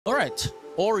Alright,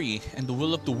 Ori and the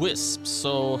Will of the Wisps.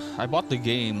 So I bought the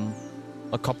game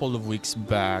a couple of weeks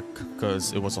back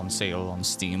because it was on sale on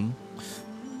Steam.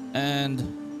 And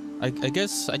I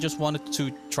guess I just wanted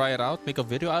to try it out, make a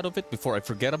video out of it before I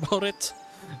forget about it.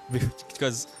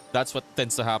 Because that's what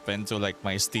tends to happen to like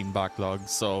my Steam backlog.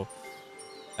 So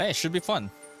hey, it should be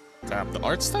fun. Damn, the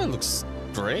art style looks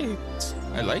great.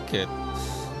 I like it.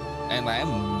 And I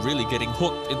am really getting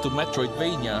hooked into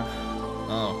Metroidvania.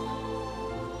 Oh.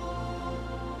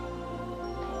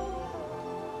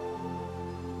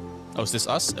 Oh, is this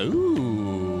us?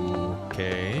 Ooh,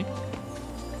 okay.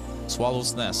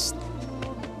 Swallow's Nest.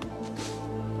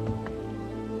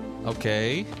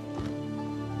 Okay.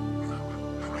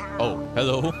 Oh,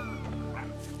 hello.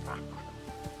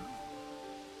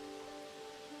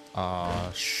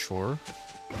 Sure.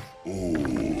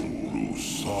 We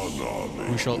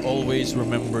shall always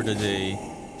remember the day.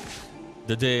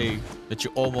 The day that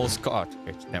you almost caught.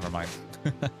 Okay, never mind.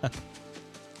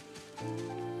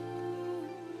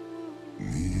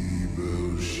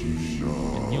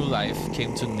 New life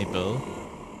came to Nibble.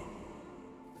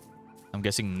 I'm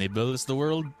guessing Nibble is the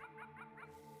world.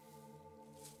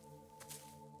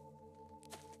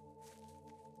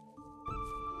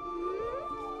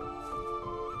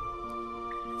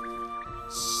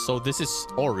 So this is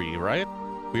Ori, right?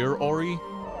 We're Ori.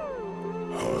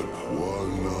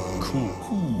 Cool.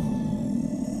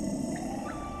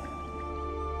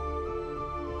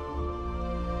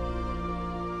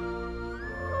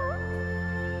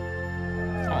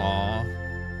 Aww.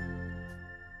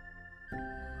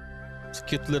 It's a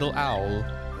cute little owl.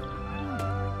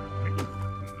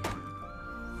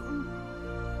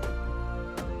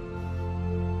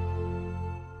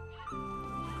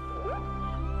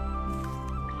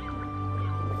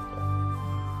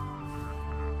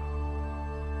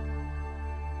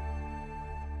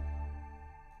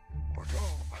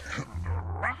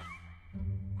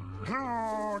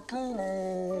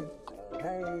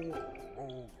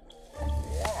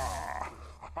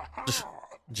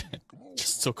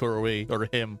 Just took her away, or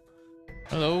him.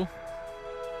 Hello.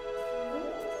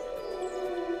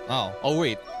 Oh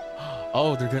wait.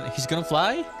 Oh, he's gonna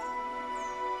fly?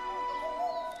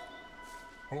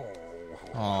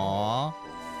 Aww.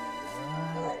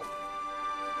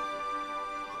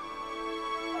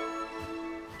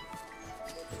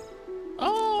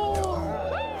 Oh.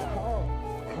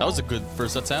 That was a good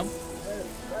first attempt.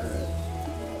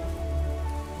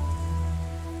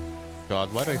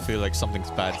 God, why do I feel like something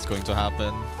bad is going to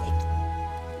happen?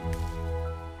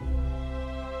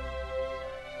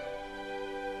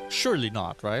 Surely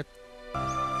not, right?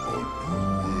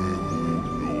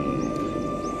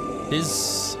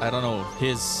 I don't know,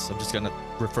 I'm just gonna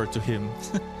refer to him.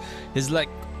 His like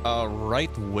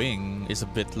right wing is a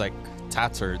bit like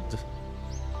tattered.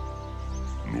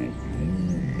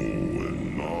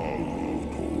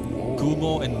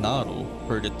 Gumo and Naru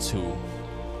heard it too.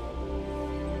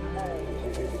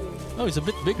 Oh, he's a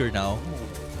bit bigger now.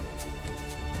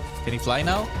 Can he fly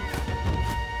now?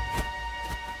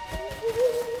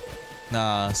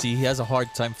 Nah, see, he has a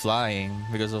hard time flying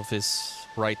because of his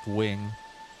right wing.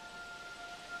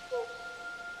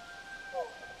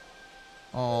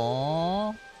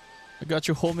 Aww. I got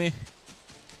you, homie.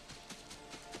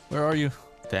 Where are you?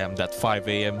 Damn, that 5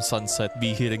 AM sunset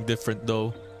be hitting different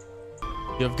though.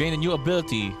 You have gained a new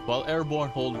ability. While airborne,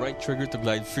 hold right trigger to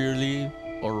glide freely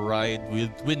or ride with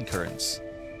wind currents.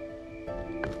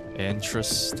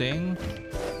 Interesting.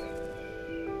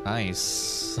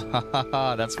 Nice.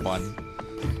 Haha, that's fun.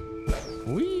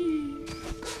 Whee!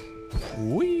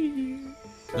 Whee!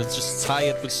 Let's just tie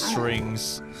it with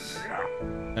strings.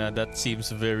 That seems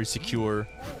very secure.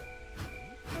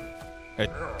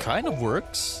 It kind of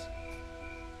works.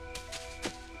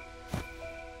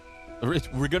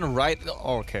 We're gonna ride.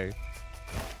 Oh, okay.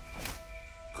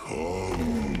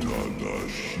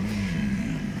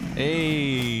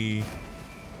 Hey!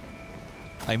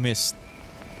 I missed.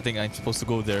 I think I'm supposed to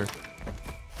go there.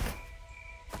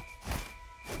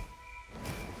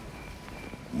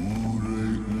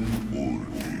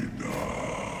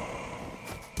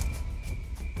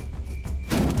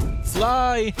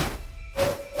 Fly!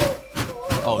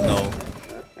 Oh no.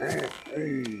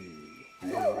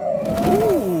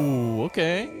 Ooh,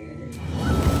 okay.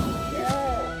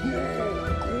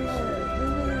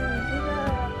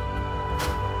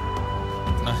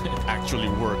 It actually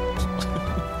worked.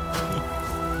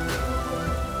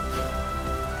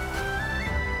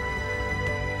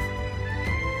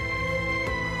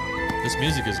 This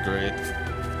music is great.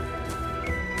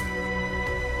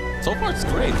 So far it's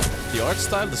great. The art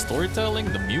style, the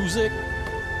storytelling, the music,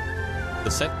 the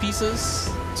set pieces.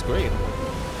 It's great.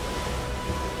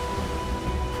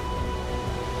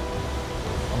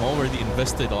 I'm already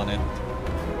invested on it.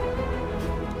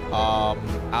 Owl?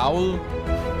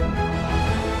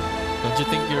 Don't you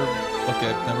think you're...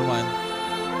 Okay, never mind.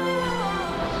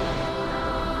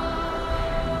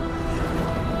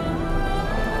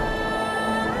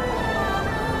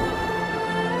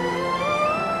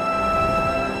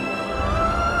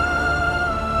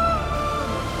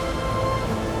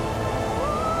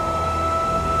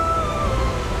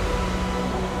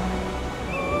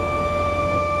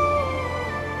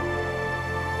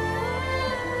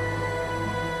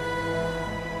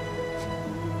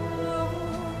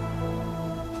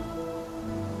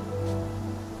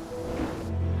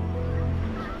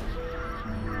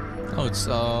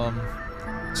 Oh,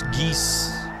 it's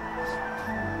geese.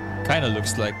 Kind of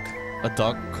looks like a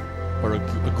duck or a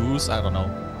goose. I don't know.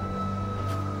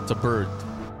 It's a bird.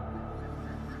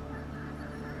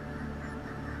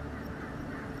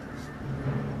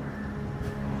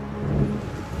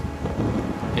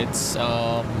 It's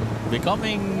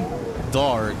becoming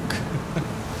dark.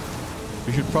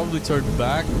 We should probably turn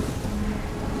back.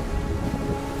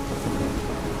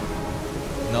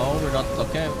 No, we're not.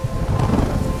 Okay.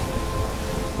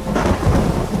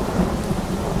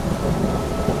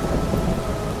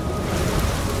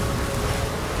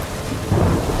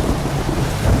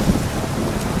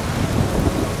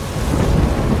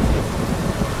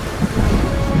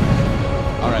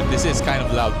 Alright, this is kind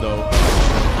of loud though.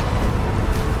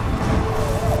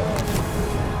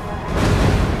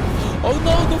 Oh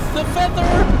no, the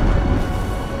feather!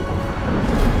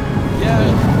 Yeah,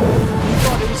 he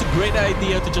thought it was a great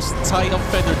idea to just tie a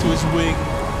feather to his wing.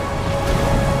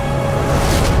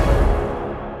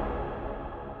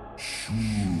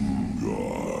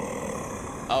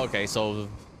 Okay, so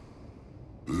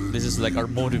this is like our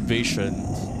motivation.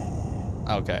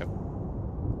 Okay.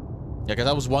 Yeah, because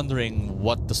I was wondering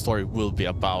what the story will be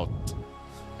about.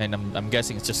 And I'm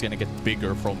guessing it's just gonna get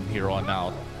bigger from here on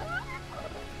out.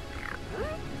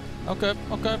 Okay,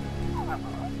 okay.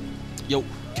 Yo,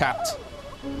 cat.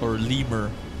 Or lemur.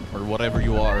 Or whatever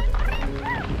you are.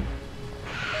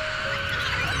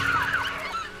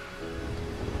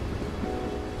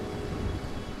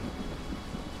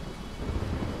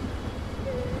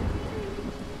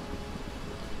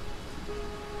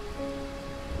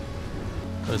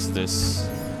 What is this?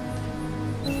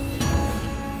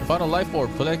 I found a life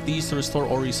orb. Collect these to restore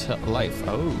Ori's life.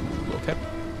 Oh, okay.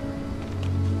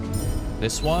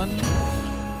 This one.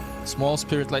 Small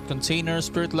spirit light container.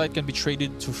 Spirit light can be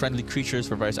traded to friendly creatures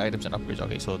for various items and upgrades.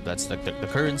 Okay, so that's like the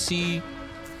currency.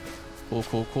 Cool,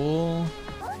 cool, cool.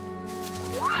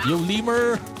 Yo,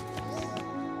 lemur.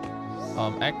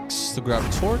 X to grab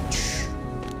torch.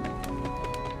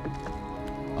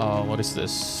 What is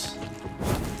this?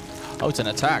 Oh, it's an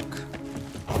attack.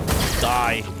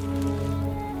 Die.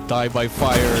 Die by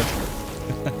fire.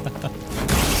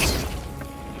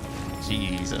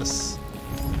 Jesus.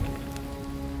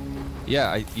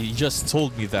 Yeah, you just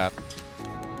told me that.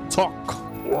 Talk.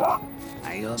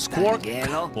 Squawk.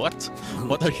 What?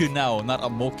 What are you now? Not a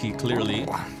Moki, clearly.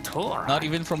 Not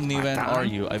even from Niven are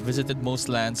you? I visited most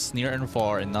lands near and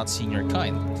far and not seen your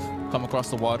kind. Come across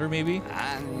the water, maybe?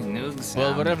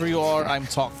 Well, whatever you are, I'm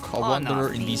Talk, a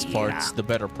wanderer in these parts, the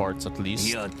better parts at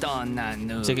least.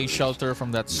 Taking shelter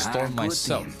from that storm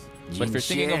myself. But if you're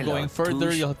thinking of going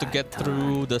further, you'll have to get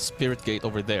through the spirit gate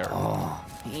over there.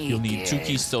 You'll need 2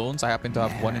 keystones. I happen to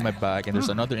have one in my bag, and there's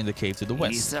another in the cave to the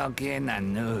west.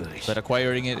 But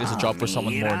acquiring it is a job for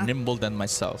someone more nimble than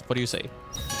myself. What do you say?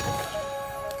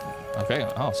 Okay,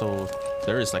 oh, so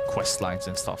there is like quest lines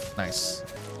and stuff. Nice.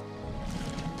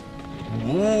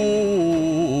 Whoa,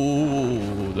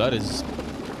 that is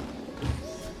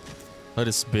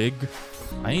big.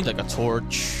 I need like a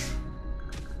torch.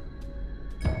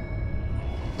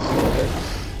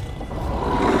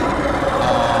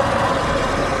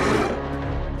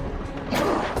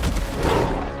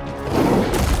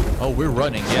 Oh, we're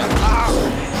running, yeah.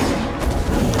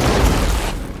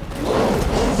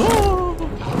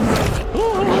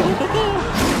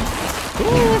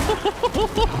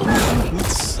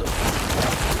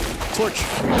 Torch.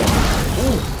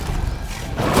 Ooh.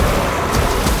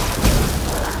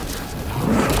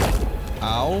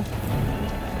 Ow.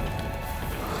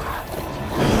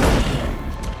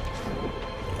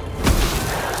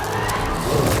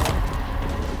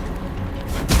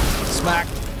 Smack.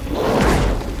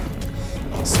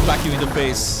 Smack you in the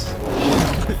face.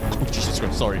 Oh, Jesus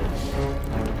Christ, sorry.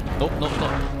 Nope, nope,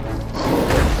 nope.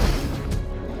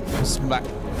 Smack you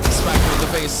in the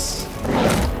face.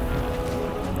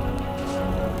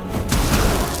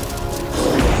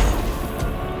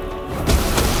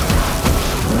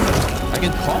 I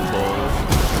can combo.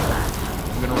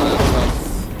 I'm gonna run out of health.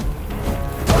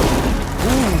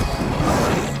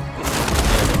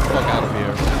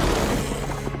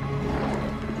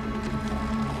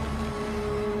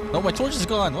 my torch is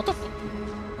gone. What the f...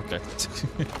 Okay.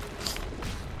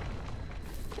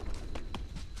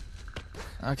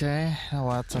 Okay, you know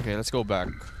what? Okay, let's go back.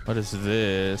 What is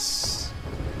this?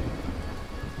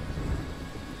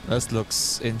 This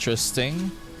looks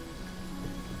interesting.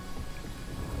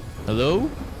 Hello?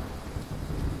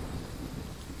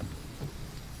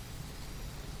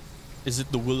 Is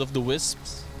it the will of the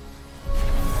wisps?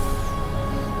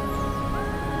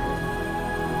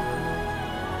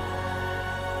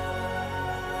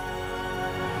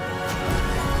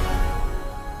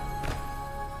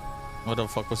 What the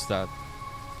fuck was that?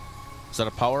 Is that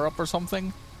a power-up or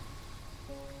something?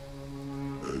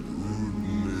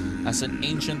 As an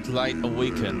ancient light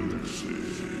awakened.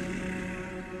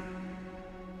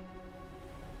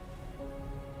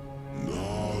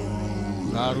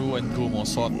 Naru and Gumo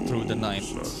sought through the night.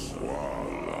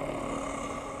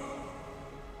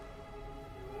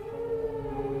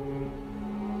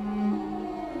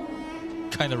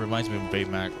 Kinda reminds me of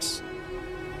Baymax.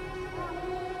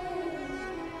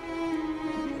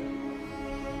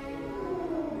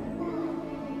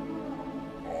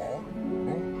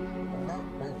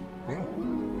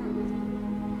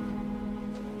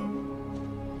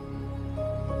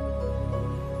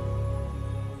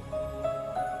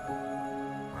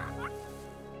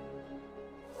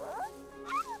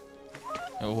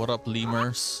 Yo, what up,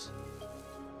 lemurs?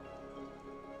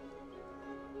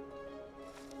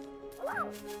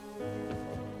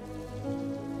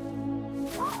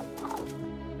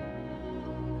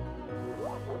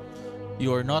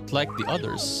 You are not like the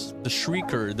others, the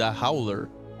Shrieker, the Howler.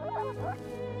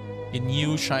 In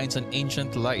you shines an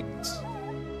ancient light.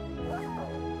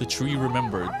 The tree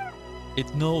remembered. It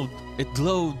glowed. It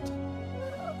glowed.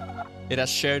 It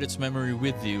has shared its memory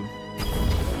with you.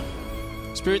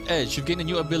 Spirit Edge, you've gained a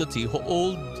new ability.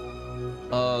 Hold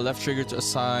left trigger to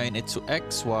assign it to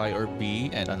X, Y, or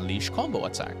B and unleash combo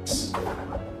attacks.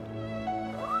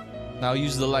 Now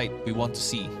use the light we want to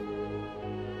see.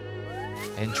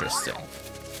 Interesting.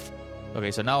 Okay,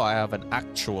 so now I have an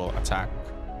actual attack.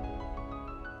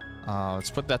 Let's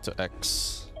put that to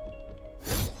X.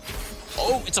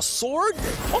 Oh, it's a sword?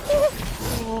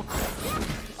 Oh.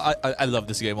 I love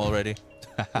this game already.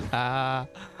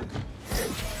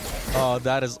 Oh,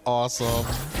 that is awesome.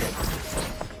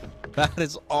 That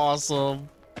is awesome.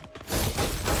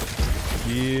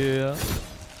 Yeah.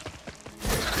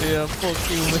 Yeah, fuck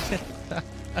you,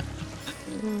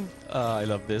 man. I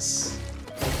love this.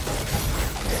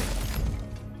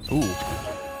 Ooh.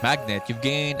 Magnet, you've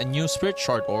gained a new spirit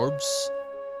shard orbs.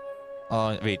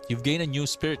 Wait, you've gained a new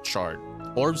spirit shard.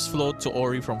 Orbs float to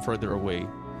Ori from further away.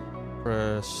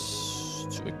 Press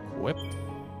to equip.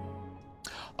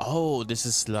 Oh, this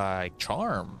is like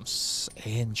charms.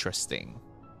 Interesting.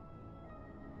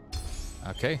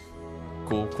 Okay.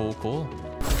 Cool, cool, cool.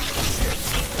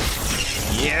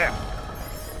 Yeah!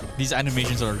 These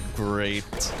animations are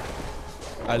great.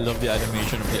 I love the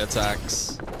animation of the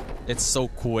attacks. It's so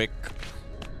quick.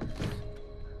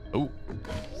 Oh.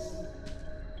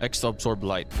 X to absorb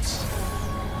light.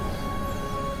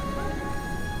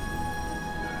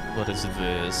 What is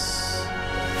this?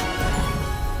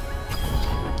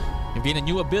 You gain a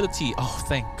new ability. Oh,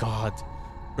 thank God.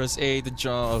 Press A to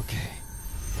jump. Okay.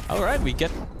 Alright, we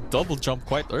get double jump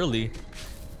quite early.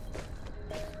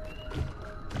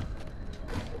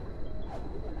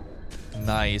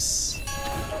 Nice.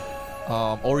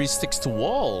 Ori sticks to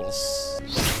walls.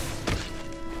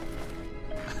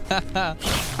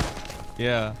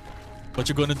 Yeah. What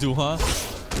you gonna do, huh?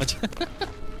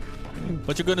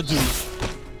 What you gonna do?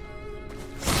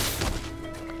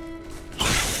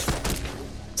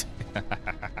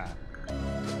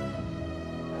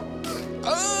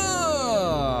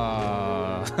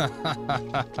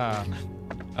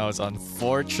 That was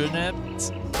unfortunate.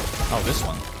 Oh, this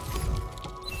one.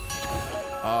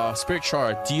 Spirit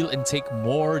Shard. Deal and take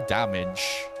more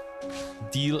damage.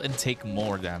 Deal and take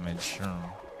more damage.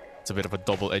 It's a bit of a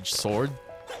double-edged sword.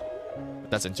 But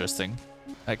that's interesting.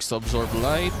 X to absorb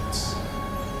light.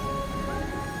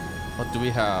 What do we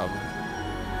have?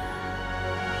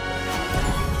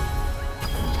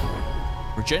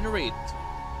 Regenerate.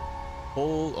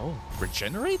 Oh,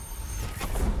 regenerate?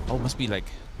 Oh, must be like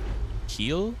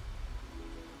heal?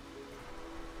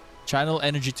 Channel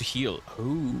energy to heal.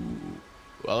 Oh.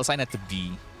 Well, I'll assign that to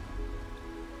B.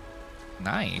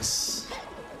 Nice.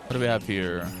 What do we have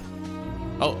here?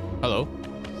 Oh, hello.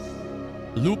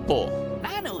 Lupo.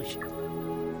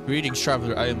 Greetings,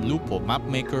 traveler. I am Lupo,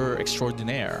 mapmaker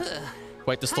extraordinaire.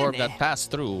 Quite the storm that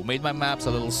passed through. Made my maps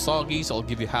a little soggy, so I'll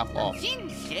give you half off.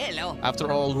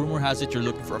 After all, rumor has it you're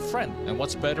looking for a friend, and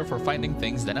what's better for finding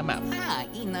things than a map?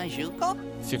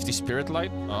 50 spirit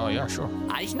light? Oh yeah, sure.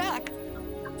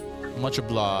 Much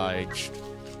obliged.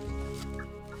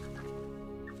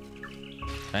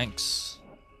 Thanks.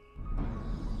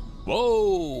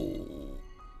 Whoa!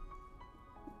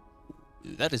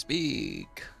 That is big.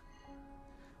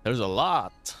 There's a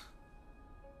lot.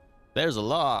 There's a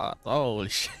lot. Holy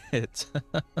shit.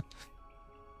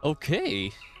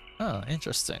 Okay. Huh,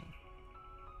 interesting.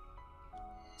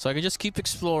 So I can just keep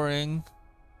exploring.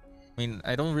 I mean,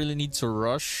 I don't really need to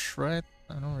rush, right?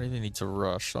 I don't really need to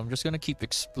rush. So I'm just gonna keep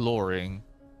exploring.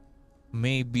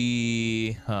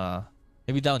 Maybe,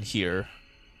 maybe down here.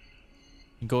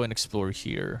 Go and explore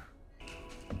here.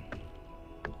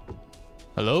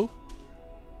 Hello?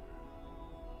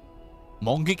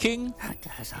 Monkey King?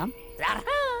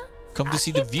 Come to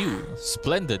see the view.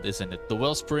 Splendid, isn't it? The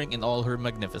wellspring in all her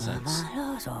magnificence.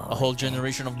 A whole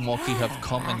generation of Monkey have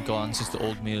come and gone since the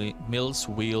old mill's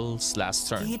wheels last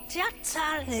turned.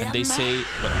 And they say...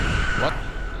 What?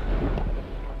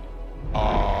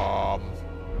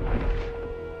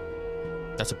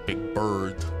 That's a big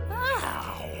bird.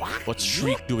 What's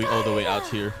Shriek doing all the way out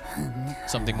here?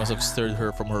 Something must have stirred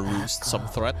her from her roost. Some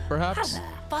threat, perhaps?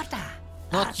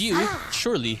 Not you.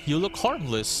 Surely, you look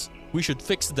harmless. We should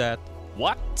fix that.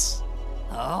 What?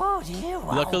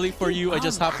 Luckily for you, I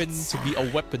just happen to be a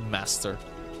weapon master.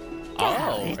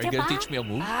 Oh, are you gonna teach me a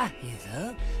move?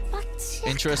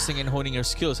 Interesting in honing your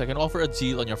skills. I can offer a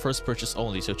deal on your first purchase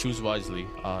only, so choose wisely.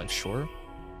 Sure.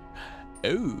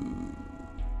 Oh.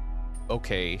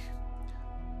 Okay.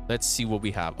 Let's see what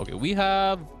we have. Okay, we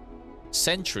have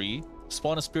Sentry.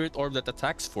 Spawn a spirit orb that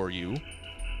attacks for you.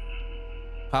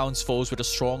 Pounds foes with a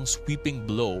strong sweeping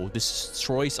blow.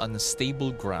 Destroys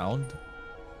unstable ground.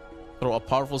 Throw a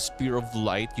powerful spear of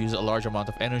light. Use a large amount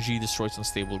of energy. Destroys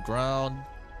unstable ground.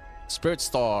 Spirit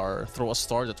Star. Throw a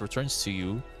star that returns to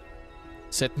you.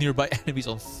 Set nearby enemies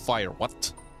on fire.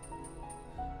 What?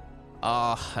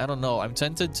 I don't know. I'm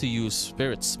tempted to use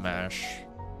Spirit Smash,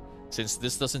 since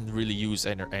this doesn't really use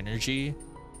any energy.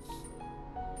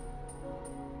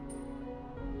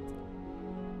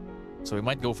 So we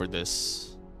might go for this.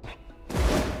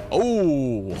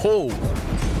 Oh,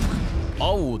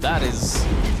 oh, that is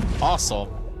awesome.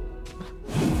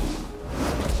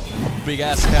 Big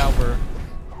ass camera.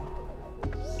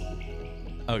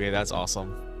 Okay, that's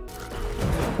awesome.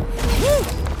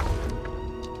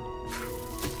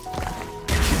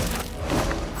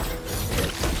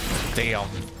 Damn,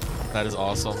 that is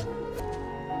awesome.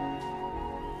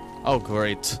 Oh,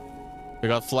 great. We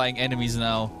got flying enemies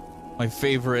now. My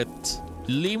favorite.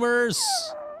 Lemurs!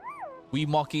 We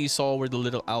Maki saw where the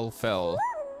little owl fell.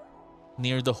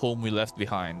 Near the home we left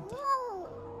behind.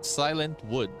 Silent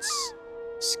woods.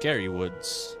 Scary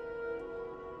woods.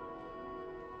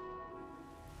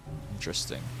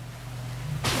 Interesting.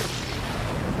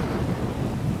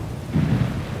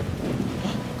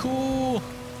 Cool!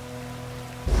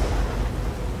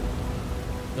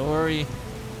 Don't worry.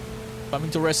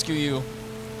 Coming to rescue you.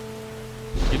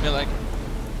 Give me like,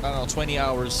 I don't know, 20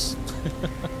 hours.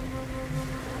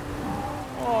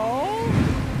 Oh,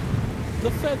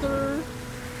 the feather.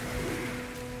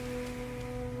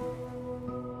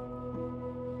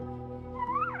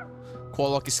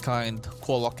 Qualock is kind.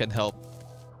 Qualock can help.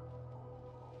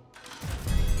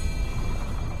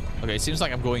 Okay, it seems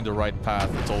like I'm going the right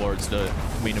path towards the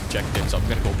main objective, so I'm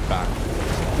gonna go back.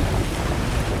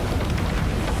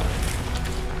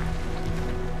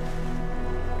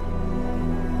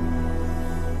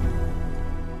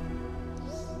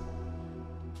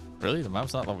 Really? The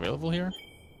map's not available here?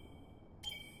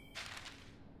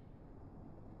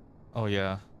 Oh,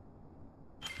 yeah.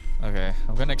 Okay,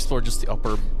 I'm gonna explore just the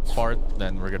upper part,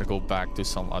 then we're gonna go back to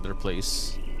some other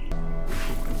place.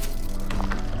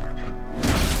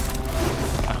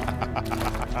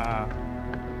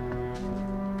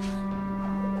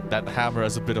 That hammer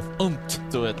has a bit of oomph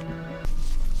to it.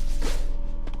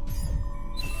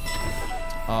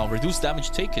 Reduce damage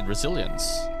taken,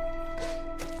 resilience.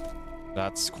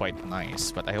 That's quite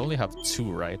nice, but I only have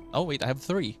 2, right? Oh wait, I have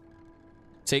 3.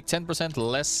 Take 10%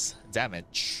 less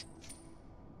damage.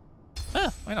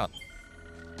 Ah, why not?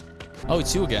 Oh,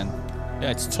 it's you again.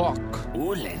 Yeah, it's Talk.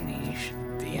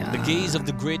 The gaze of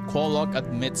the great Qualock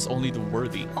admits only the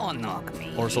worthy.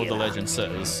 Or so the legend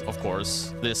says. Of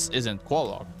course, this isn't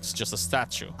Qualock. It's just a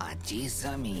statue.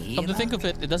 Come to think of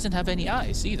it, it doesn't have any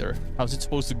eyes either. How's it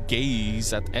supposed to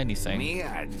gaze at anything?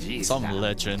 Some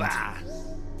legend.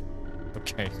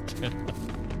 Okay.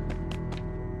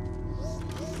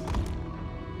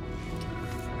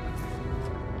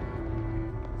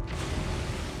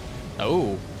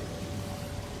 Oh.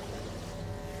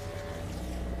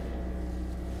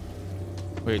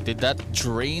 Wait, did that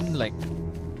drain like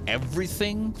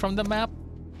everything from the map?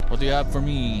 What do you have for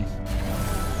me?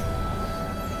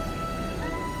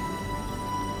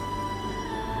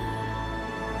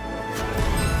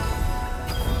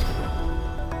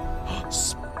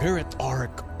 Spirit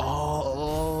Arc.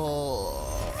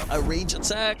 Oh, a range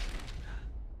attack.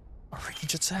 A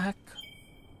range attack.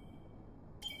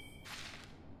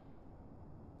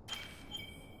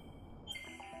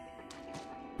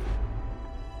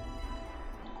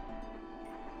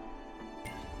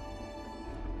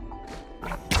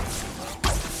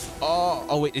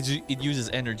 Oh wait, it uses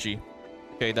energy.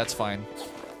 Okay, that's fine.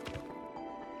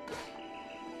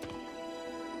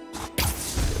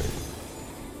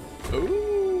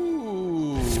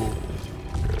 Ooh.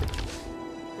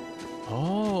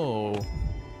 Oh.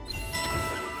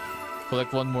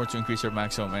 Collect one more to increase your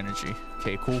maximum energy.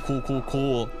 Okay,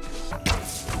 cool.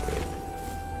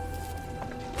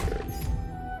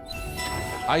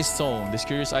 Ice Stone. This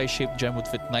curious eye-shaped gem would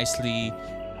fit nicely.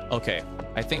 Okay,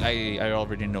 I think I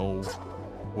already know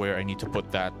where I need to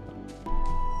put that.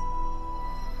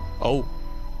 Oh,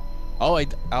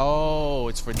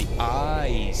 it's for the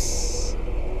eyes.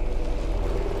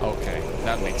 Okay,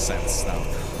 that makes sense now.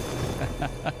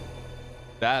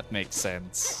 That makes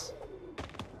sense.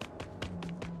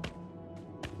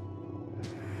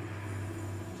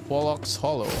 Qualock's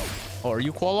Hollow. Oh, are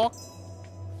you Qualock?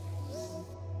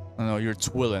 Oh, no, you're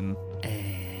Twillin.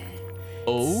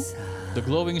 Oh, the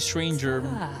glowing stranger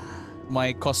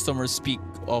my customers speak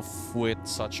of with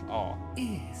such awe.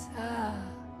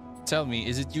 Tell me,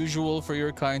 is it usual for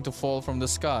your kind to fall from the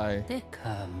sky?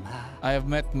 I have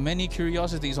met many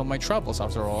curiosities on my travels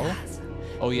after all.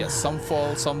 Oh yes, some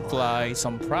fall, some fly,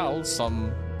 some prowl,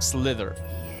 some slither.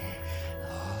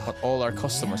 But all are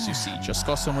customers, you see, just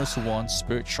customers who want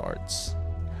spirit shards.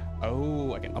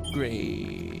 Oh, I can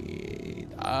upgrade.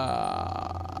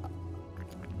 Ah,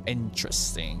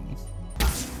 interesting.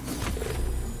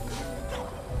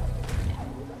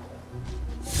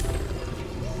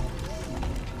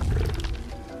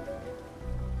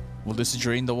 Will this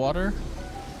drain the water?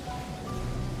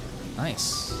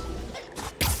 Nice.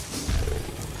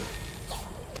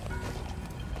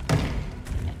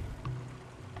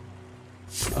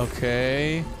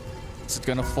 Okay. Is it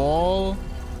gonna fall?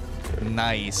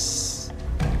 Nice.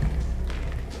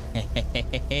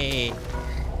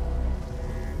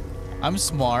 I'm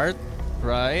smart,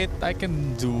 right? I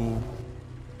can do...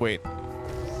 Wait.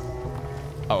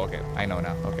 Oh, okay. I know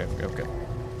now. Okay.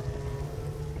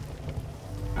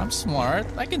 I'm smart.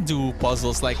 I can do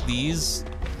puzzles like these.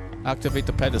 Activate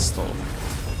the pedestal.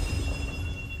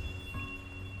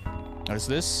 What is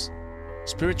this?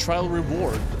 Spirit Trial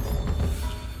Reward.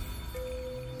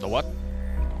 The what?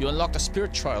 You unlock the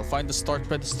Spirit Trial. Find the start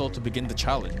pedestal to begin the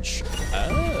challenge.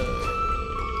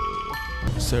 Oh.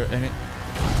 Is there any...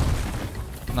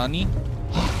 Nani?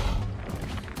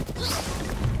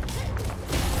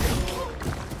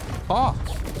 Ah.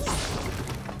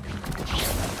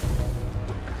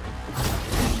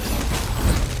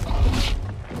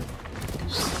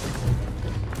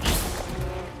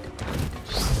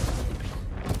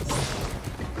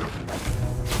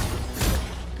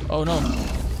 Oh no.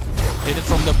 Hit it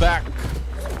from the back.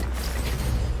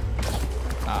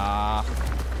 Ah.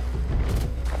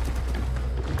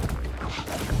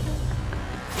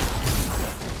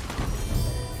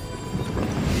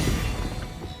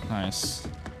 Nice.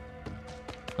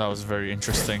 That was very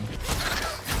interesting.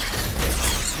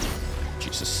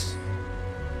 Jesus.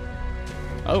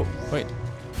 Oh, wait.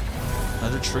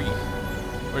 Another tree.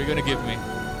 What are you gonna give me?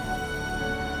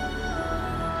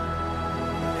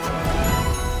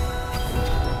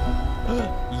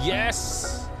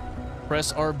 Yes!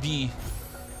 Press RB.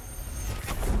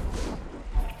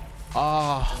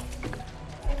 Ah.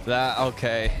 That,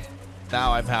 okay.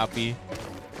 Now I'm happy.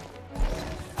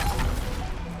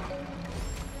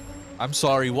 I'm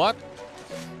sorry, what?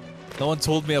 No one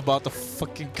told me about the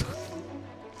fucking...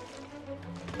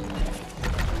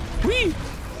 Whee!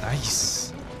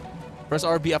 Nice. Press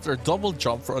RB after a double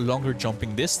jump for a longer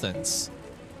jumping distance.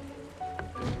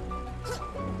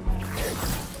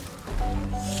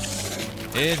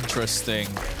 Interesting.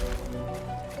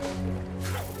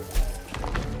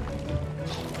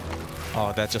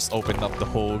 Oh, that just opened up the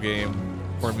whole game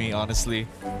for me, honestly.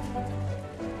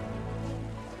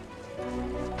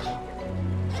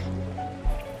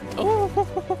 Oh,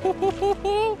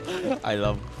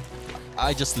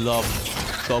 I just love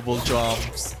double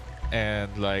jumps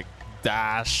and like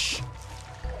dash.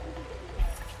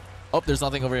 Oh, there's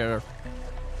nothing over here.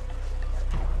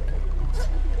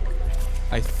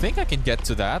 I think I can get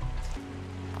to that.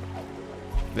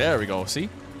 There we go, see?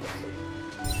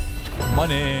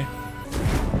 Money!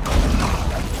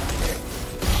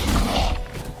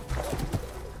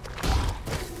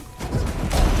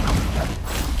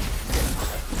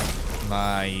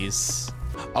 Nice.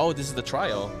 Oh, this is the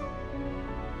trial.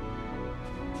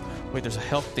 Wait, there's a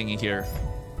health thingy here.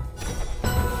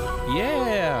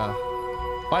 Yeah!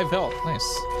 5 health,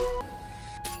 nice.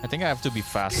 I think I have to be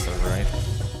faster, right?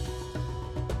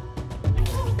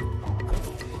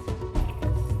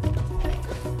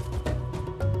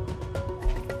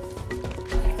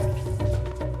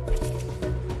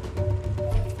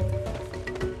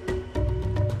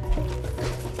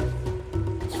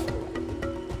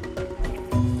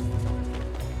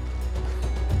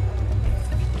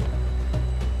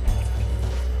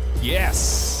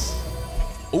 Yes!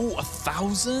 Oh,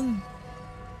 1,000?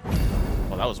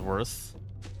 Well, that was worth.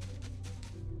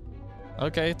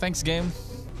 Okay, thanks, game.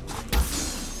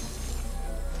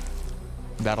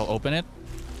 That'll open it.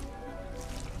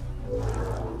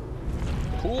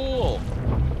 Cool!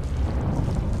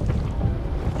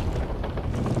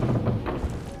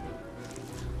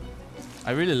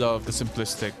 I really love the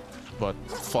simplistic but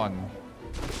fun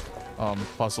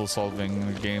puzzle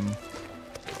solving game.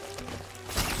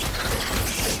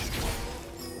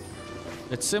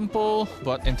 It's simple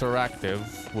but interactive,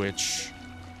 which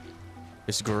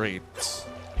is great.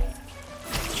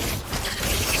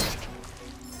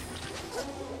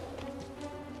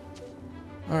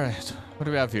 Alright, what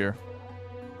do we have here?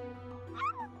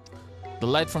 The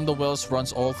light from the wells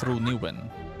runs all through Newen.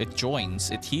 It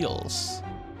joins, it heals.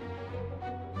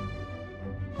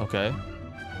 Okay.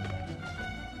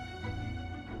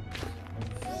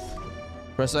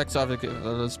 Press X to activate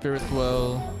the spirit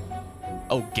well.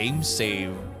 Oh, game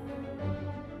save.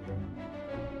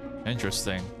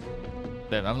 Interesting.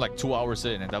 Then I'm like 2 hours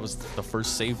in, and that was the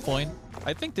first save point.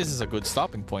 I think this is a good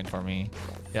stopping point for me.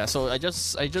 Yeah, so I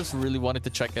just really wanted to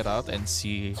check it out and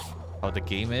see how the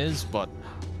game is, but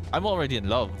I'm already in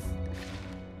love.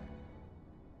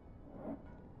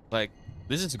 Like,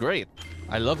 this is great.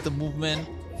 I love the movement.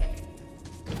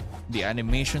 The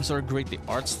animations are great. The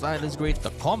art style is great. The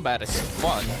combat is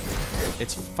fun.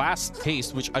 It's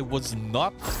fast-paced, which I was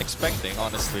not expecting,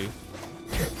 honestly.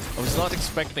 I was not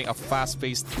expecting a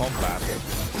fast-paced combat.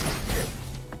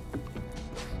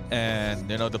 And,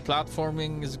 you know, the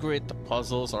platforming is great. The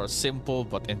puzzles are simple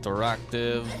but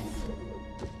interactive.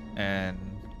 And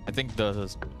I think the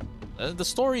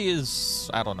story is...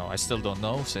 I don't know. I still don't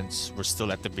know since we're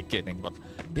still at the beginning. But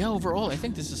yeah, overall, I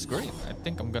think this is great. I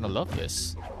think I'm gonna love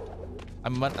this.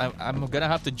 I'm gonna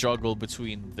have to juggle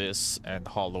between this and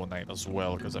Hollow Knight as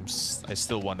well, because I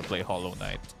still want to play Hollow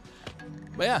Knight.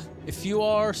 But yeah, if you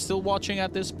are still watching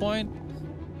at this point,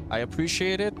 I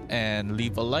appreciate it, and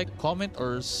leave a like, comment,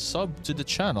 or sub to the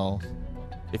channel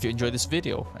if you enjoyed this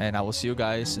video, and I will see you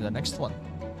guys in the next one.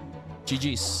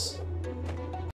 GG's.